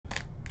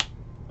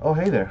Oh,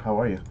 hey there. How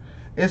are you?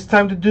 It's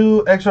time to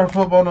do XR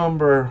football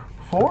number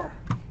 4.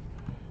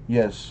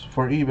 Yes,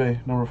 for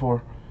eBay number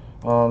 4.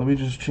 Let me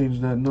just change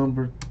that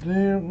number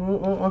there.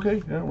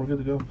 Okay, yeah, we're good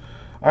to go.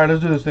 All right,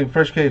 let's do this thing.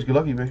 Fresh case. Good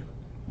luck, eBay.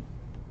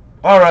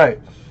 All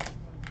right.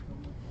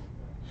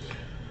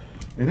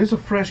 It is a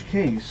fresh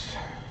case.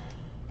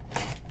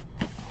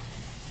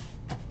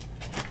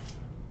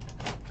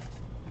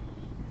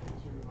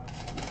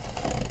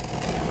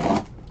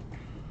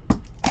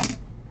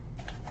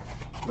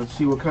 Let's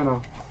see what kind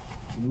of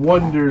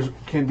wonders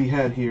can be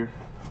had here.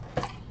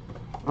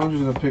 I'm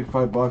just going to pick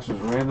 5 boxes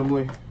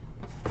randomly.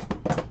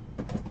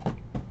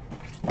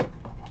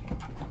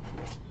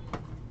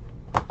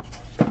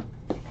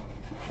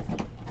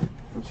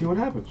 Let's see what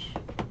happens.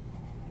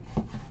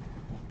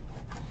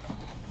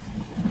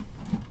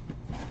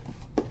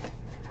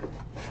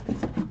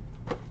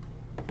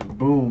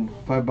 Boom.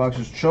 5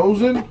 boxes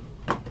chosen.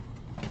 I'm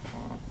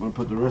going to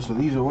put the rest of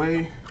these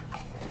away.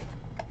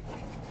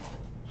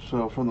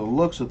 So from the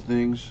looks of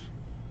things,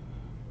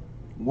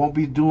 won't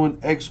be doing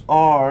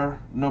XR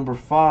number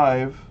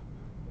 5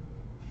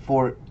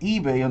 for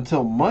eBay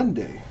until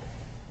Monday.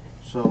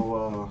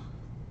 So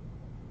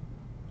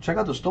check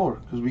out the store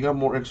because we got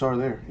more XR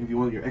there if you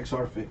want your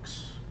XR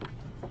fix.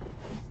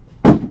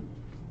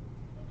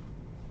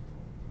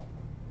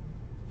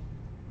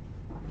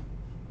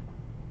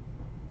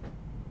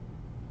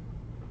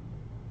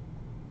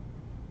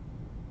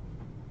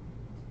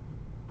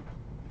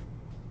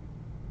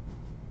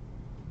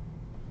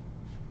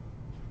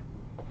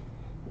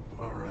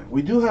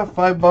 We do have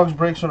 $5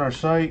 breaks on our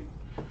site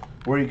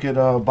where you could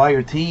buy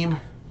your team.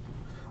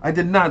 I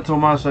did not,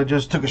 Tomas. I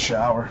just took a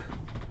shower.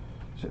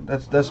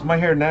 That's my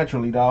hair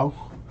naturally, dog.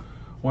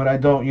 When I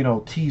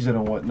don't, tease it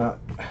and whatnot.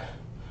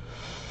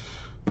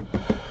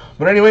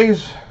 But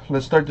anyways,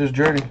 let's start this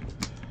journey.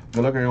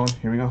 Good luck, everyone.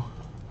 Here we go.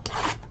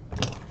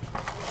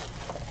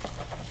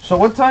 So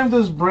what time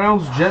does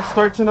Browns Jets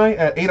start tonight?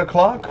 At 8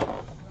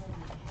 o'clock?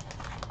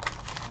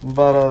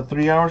 About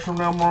 3 hours from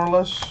now, more or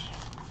less.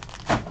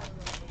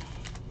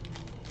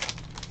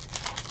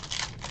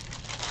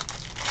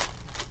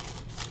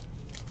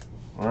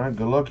 Alright,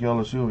 good luck, y'all.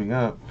 Let's see what we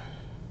got.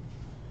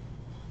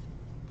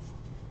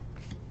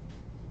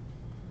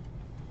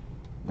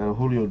 Got a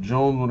Julio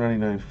Jones,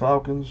 199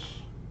 Falcons.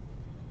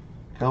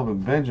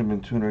 Kelvin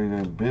Benjamin,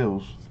 299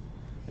 Bills.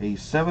 A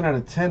 7 out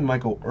of 10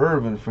 Michael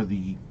Irvin for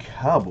the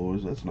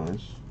Cowboys. That's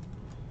nice.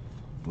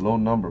 Low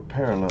number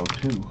parallel,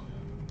 too.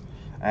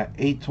 At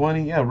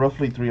 8:20, yeah,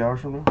 roughly 3 hours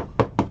from now.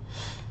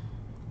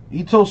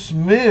 Ito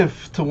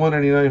Smith to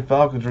 199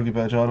 Falcons, rookie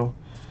patch auto.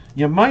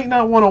 You might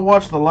not want to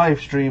watch the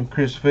live stream,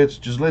 Chris Fitz.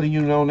 Just letting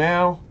you know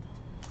now,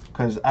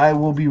 because I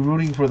will be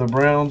rooting for the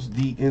Browns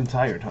the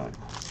entire time.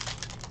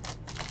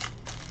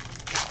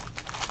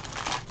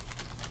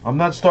 I'm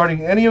not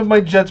starting any of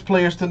my Jets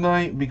players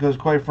tonight because,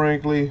 quite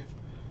frankly,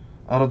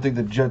 I don't think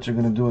the Jets are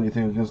going to do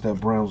anything against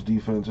that Browns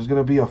defense. It's going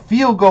to be a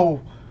field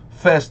goal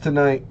fest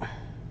tonight.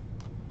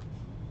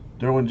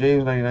 Derwin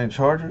James, 99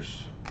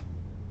 Chargers.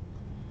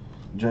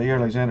 Jair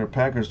Alexander,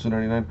 Packers,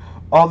 299.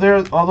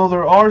 Although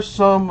there are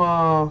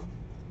some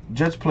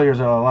Jets players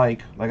that I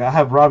like. Like I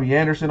have Robbie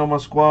Anderson on my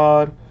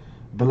squad,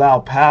 Bilal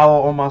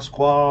Powell on my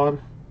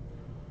squad.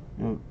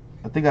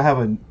 I think I have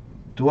a.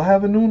 Do I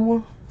have a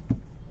Nunwa?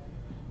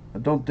 I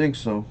don't think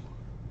so.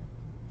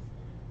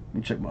 Let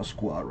me check my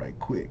squad right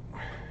quick.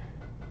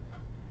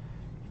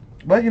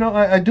 But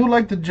I do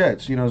like the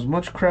Jets. As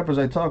much crap as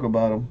I talk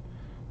about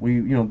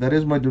them, that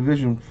is my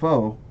division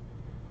foe.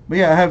 But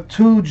yeah, I have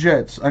 2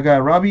 Jets. I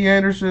got Robbie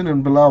Anderson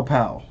and Bilal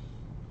Powell.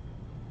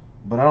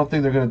 But I don't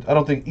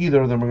think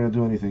either of them are gonna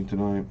do anything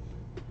tonight.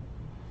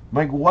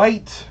 Mike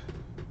White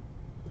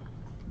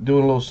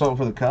doing a little something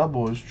for the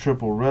Cowboys.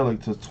 Triple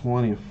relic to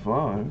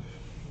 25.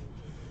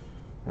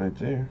 Right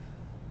there.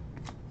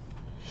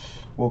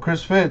 Well,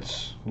 Chris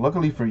Fitz,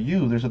 luckily for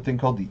you, there's a thing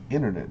called the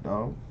internet,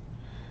 dog.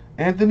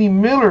 Anthony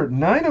Miller,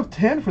 9 of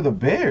 10 for the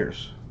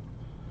Bears.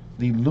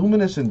 The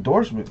luminous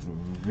endorsement.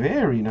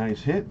 Very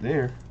nice hit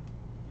there.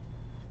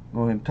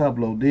 Go ahead and top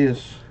load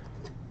this.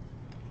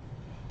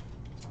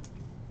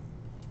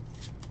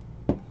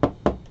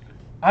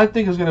 I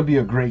think it's going to be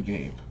a great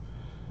game.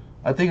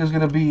 I think it's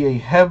going to be a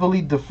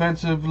heavily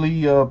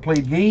defensively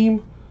played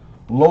game.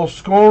 Low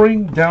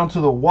scoring, down to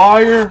the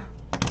wire.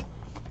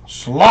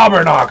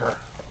 Slobber knocker.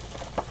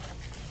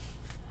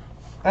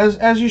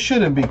 As you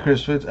shouldn't be,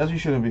 Chris Fitz. As you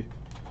shouldn't be.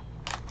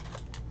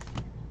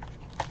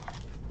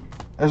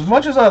 As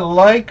much as I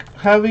like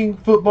having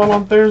football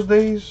on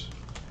Thursdays,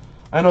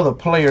 I know the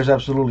players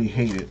absolutely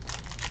hate it.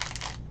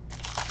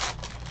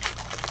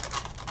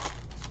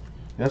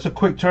 That's a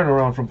quick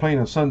turnaround from playing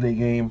a Sunday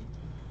game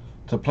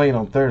to playing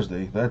on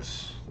Thursday.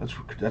 That's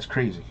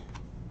crazy.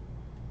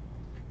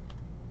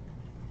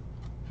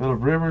 Phillip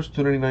Rivers,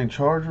 299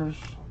 Chargers.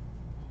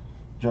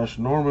 Josh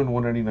Norman,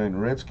 199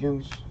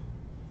 Redskins.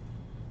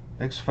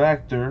 X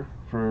Factor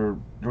for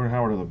Jordan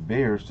Howard of the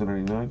Bears,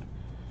 299.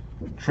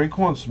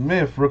 Traquan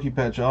Smith, rookie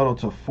patch auto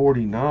to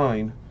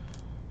 49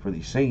 for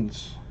the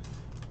Saints.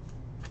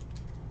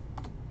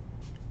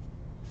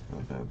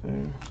 Got that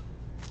there.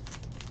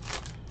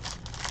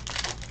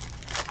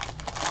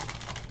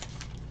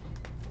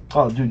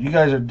 Oh, dude, you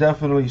guys are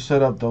definitely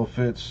set up, though,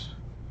 Fitz.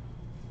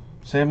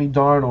 Sammy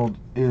Darnold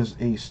is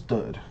a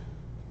stud.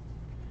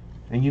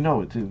 And you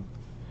know it, too.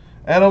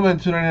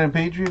 Edelman, 299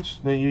 Patriots.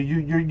 Now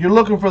you're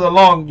looking for the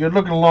long. You're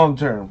looking long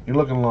term. You're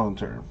looking long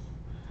term.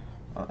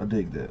 I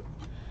dig that.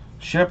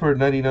 Shepard,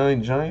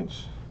 99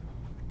 Giants.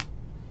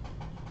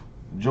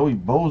 Joey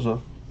Bosa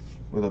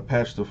with a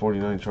patch to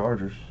 49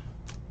 Chargers.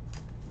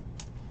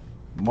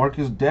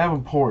 Marcus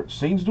Davenport,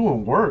 Saints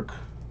doing work.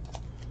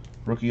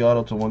 Rookie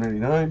auto to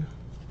 189.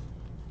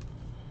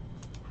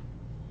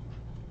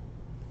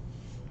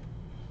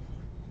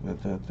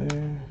 Got that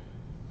there.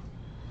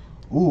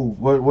 Ooh,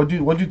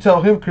 what'd you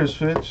tell him, Chris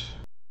Fitz?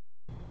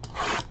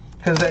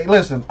 Because, hey,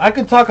 listen, I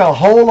could talk a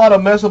whole lot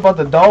of mess about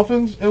the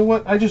Dolphins, and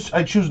what I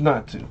choose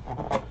not to.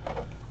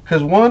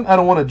 Because, one, I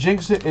don't want to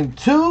jinx it, and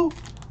two,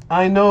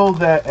 I know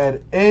that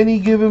at any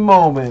given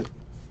moment,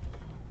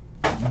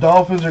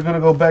 Dolphins are going to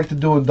go back to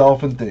doing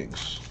Dolphin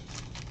things.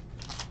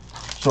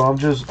 So I'm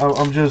just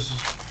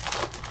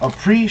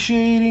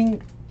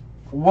appreciating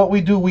what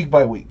we do week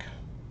by week.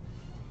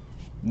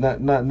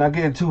 Not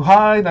getting too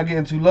high, not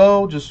getting too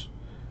low, just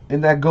in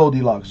that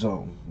Goldilocks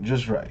zone.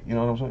 Just right. You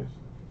know what I'm saying?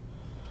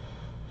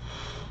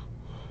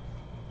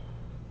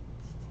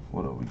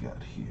 What do we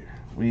got here?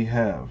 We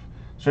have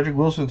Cedric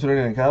Wilson,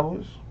 299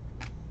 Cowboys.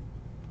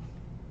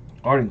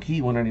 Arden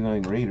Key,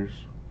 199 Raiders.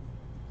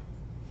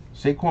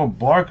 Saquon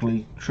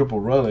Barkley, triple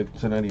relic,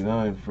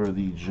 299 for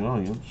the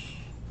Giants.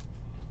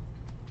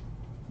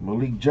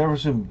 Malik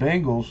Jefferson,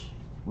 Bengals,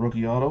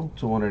 rookie auto,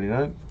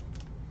 199.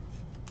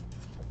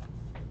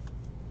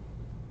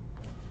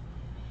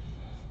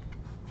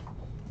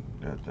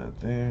 Got that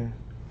there.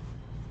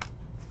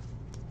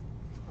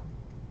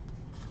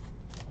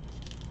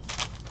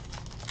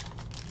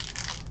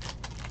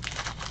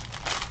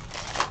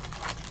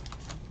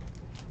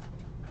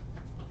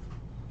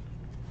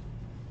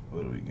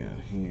 What do we got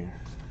here?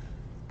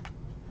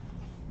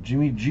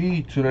 Jimmy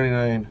G,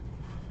 299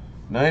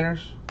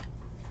 Niners.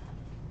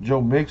 Joe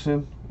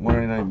Mixon,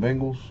 199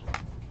 Bengals.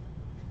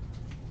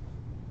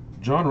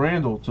 John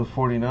Randall to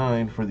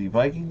 49 for the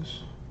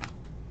Vikings.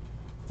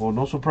 Well,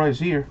 no surprise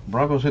here.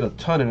 Broncos hit a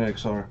ton in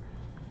XR.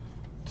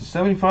 To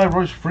 75,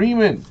 Royce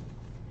Freeman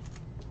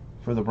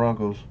for the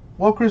Broncos.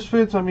 Well, Chris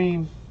Fitz, I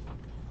mean,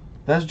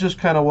 that's just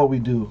kind of what we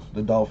do,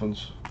 the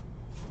Dolphins.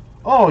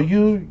 Oh,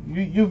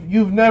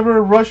 you've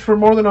never rushed for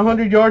more than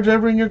 100 yards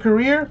ever in your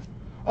career?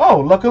 Oh,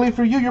 luckily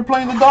for you, you're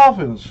playing the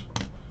Dolphins.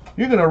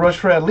 You're going to rush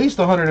for at least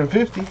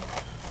 150.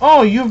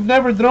 Oh, you've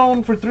never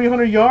thrown for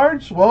 300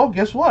 yards? Well,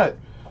 guess what?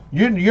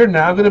 You're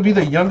now going to be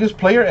the youngest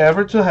player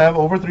ever to have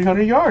over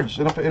 300 yards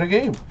in a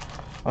game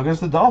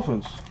against the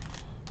Dolphins.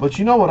 But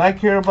you know what I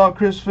care about,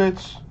 Chris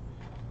Fitz?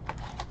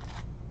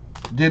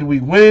 Did we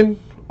win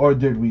or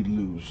did we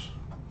lose?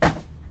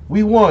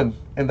 We won,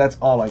 and that's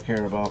all I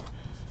care about.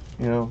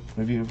 You know,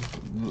 if you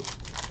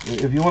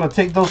want to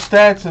take those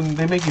stats and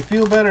they make you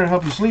feel better and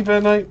help you sleep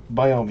at night,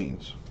 by all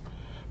means.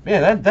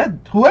 Man,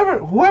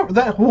 whoever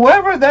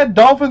that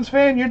Dolphins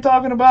fan you're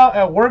talking about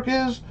at work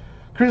is,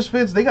 Chris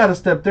Fitz, they got to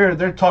step there.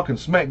 They're talking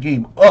smack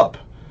game up.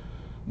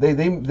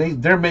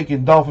 They're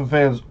making Dolphin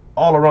fans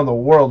all around the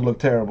world look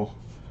terrible.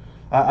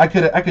 I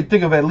could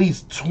think of at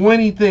least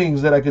 20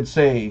 things that I could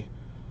say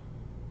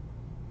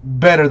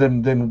better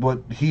than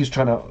what he's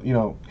trying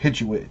to hit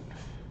you with.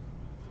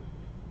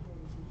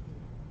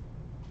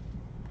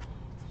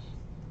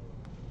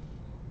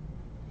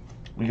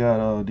 We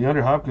got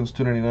DeAndre Hopkins,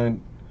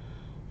 299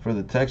 for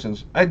the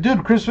Texans.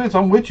 Dude, Chris Fitz,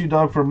 I'm with you,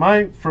 dog.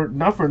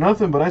 Not for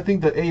nothing, but I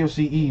think the AFC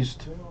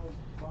East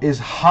is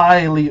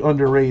highly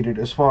underrated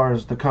as far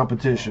as the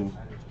competition.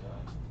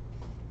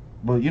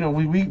 But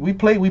we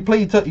play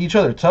each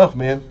other tough,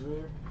 man.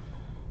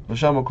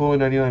 LaShawn McCoy,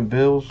 99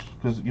 Bills,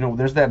 because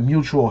there's that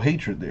mutual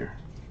hatred there.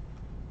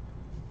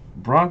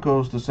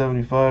 Broncos to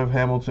 75,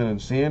 Hamilton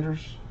and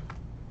Sanders.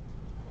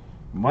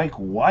 Mike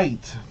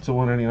White to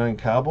 199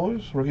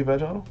 Cowboys, rookie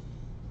badge auto.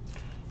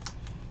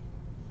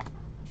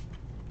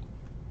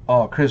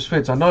 Oh, Chris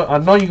Fitz, I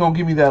know you're gonna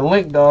give me that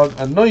link, dog.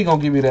 I know you're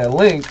gonna give me that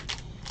link.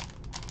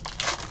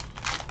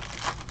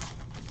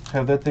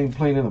 Have that thing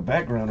playing in the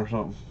background or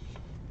something.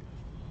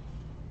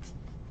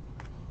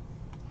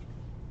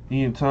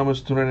 Ian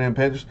Thomas, 299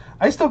 Panthers.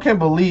 I still can't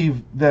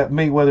believe that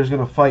Mayweather's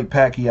gonna fight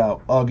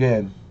Pacquiao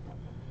again.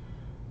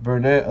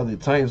 Burnett of the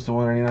Titans to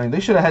 199.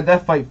 They should have had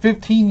that fight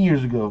 15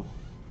 years ago.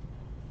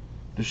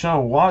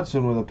 Deshaun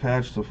Watson with a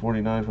patch to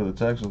 49 for the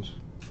Texans.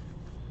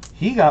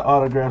 He got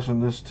autographs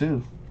in this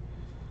too.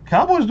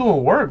 Cowboys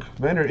doing work.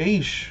 Vander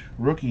Esch,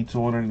 rookie to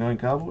 199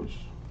 Cowboys.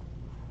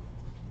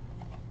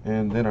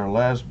 And then our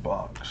last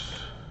box.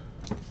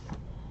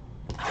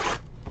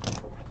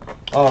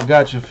 Oh,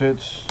 gotcha,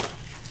 Fitz.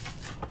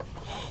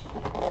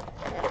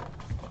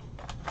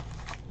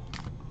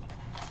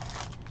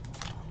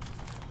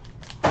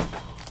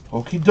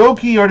 Okie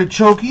dokie,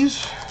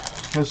 artichokes.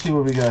 Let's see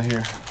what we got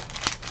here.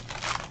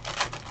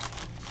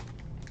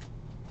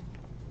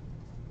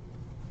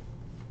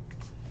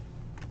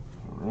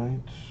 Alright.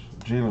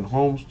 Jalen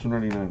Holmes,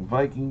 299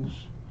 Vikings.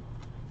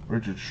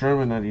 Richard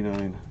Sherman,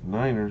 99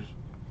 Niners.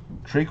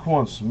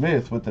 Traquan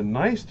Smith with a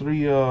nice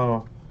 3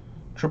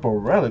 triple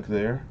relic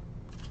there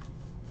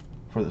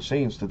for the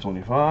Saints to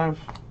 25.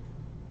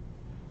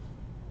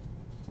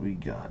 We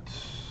got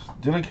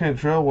Dylan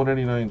Cantrell,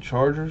 199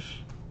 Chargers.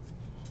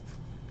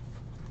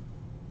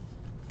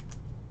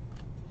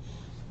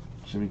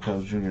 Jimmy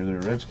Cobbs Jr. there,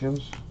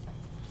 Redskins.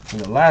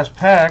 And the last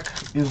pack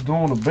is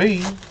going to be,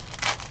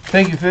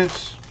 thank you,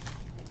 Fitz.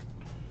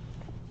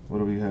 What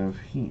do we have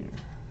here?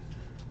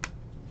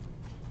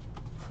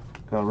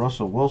 Got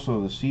Russell Wilson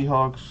of the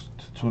Seahawks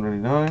to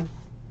 299.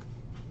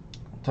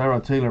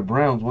 Tyrod Taylor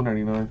Browns,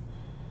 199.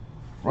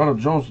 Ronald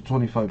Jones to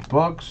 25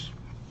 bucks.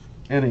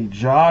 And a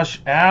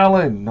Josh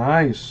Allen,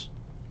 nice.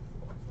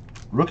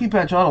 Rookie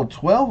patch auto,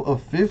 12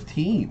 of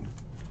 15.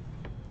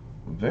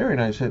 Very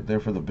nice hit there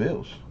for the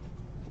Bills.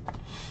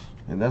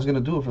 And that's going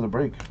to do it for the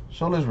break.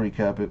 So let's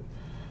recap it.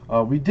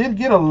 We did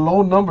get a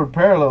low numbered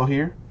parallel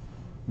here.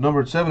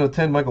 Numbered 7 of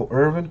 10, Michael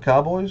Irvin,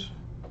 Cowboys.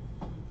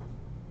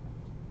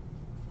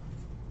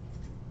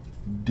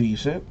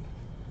 Decent.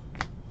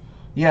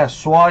 Yeah,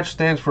 swatch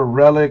stands for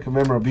relic,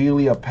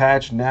 memorabilia,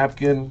 patch,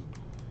 napkin.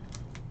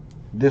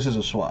 This is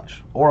a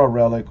swatch, or a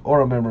relic,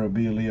 or a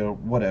memorabilia,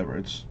 whatever.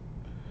 It's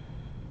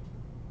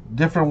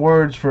different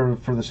words for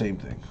the same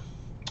thing.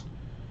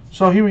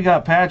 So here we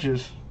got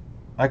patches.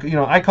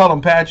 I call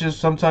them patches.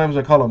 Sometimes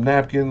I call them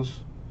napkins.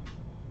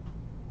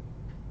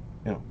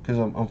 Because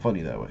I'm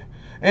funny that way.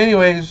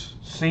 Anyways,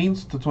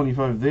 Saints to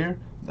 25 there.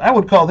 I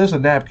would call this a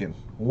napkin.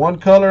 One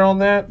color on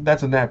that,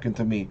 that's a napkin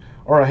to me.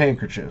 Or a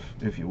handkerchief,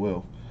 if you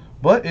will.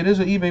 But it is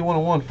an eBay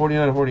 101,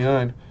 49 of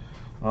 49.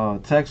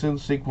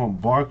 Texans,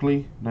 Saquon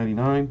Barkley,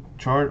 99.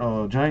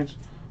 Giants.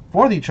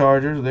 For the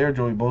Chargers, there,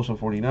 Joey Bosa,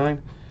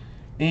 49.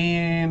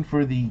 And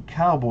for the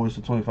Cowboys,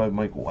 to 25,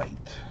 Mike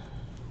White.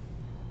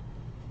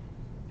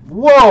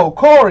 Whoa,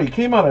 Corey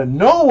came out of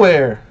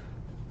nowhere.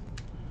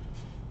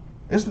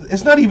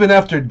 It's not even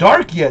after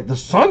dark yet. The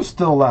sun's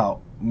still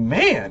out.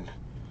 Man.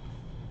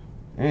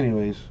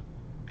 Anyways,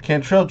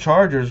 Cantrell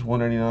Chargers,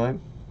 199.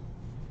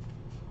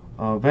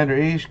 Vander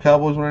Esch,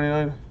 Cowboys,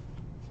 199.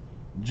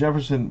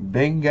 Jefferson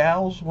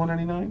Bengals,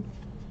 199.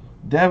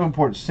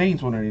 Davenport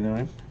Saints,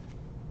 199.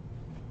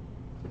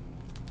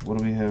 What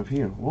do we have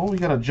here? Well, we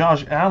got a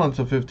Josh Allen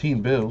to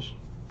 15 Bills.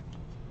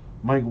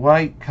 Mike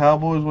White,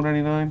 Cowboys,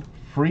 199.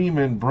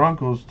 Freeman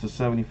Broncos to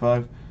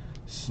 75.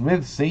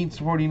 Smith Saints,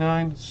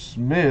 49.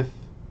 Smith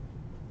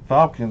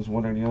Falcons,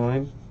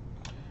 199.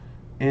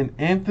 And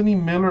Anthony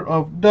Miller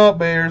of the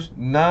Bears,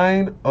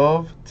 9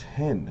 of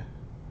 10.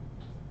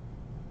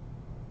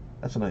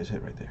 That's a nice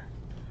hit right there.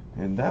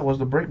 And that was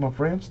the break, my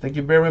friends. Thank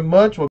you very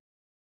much.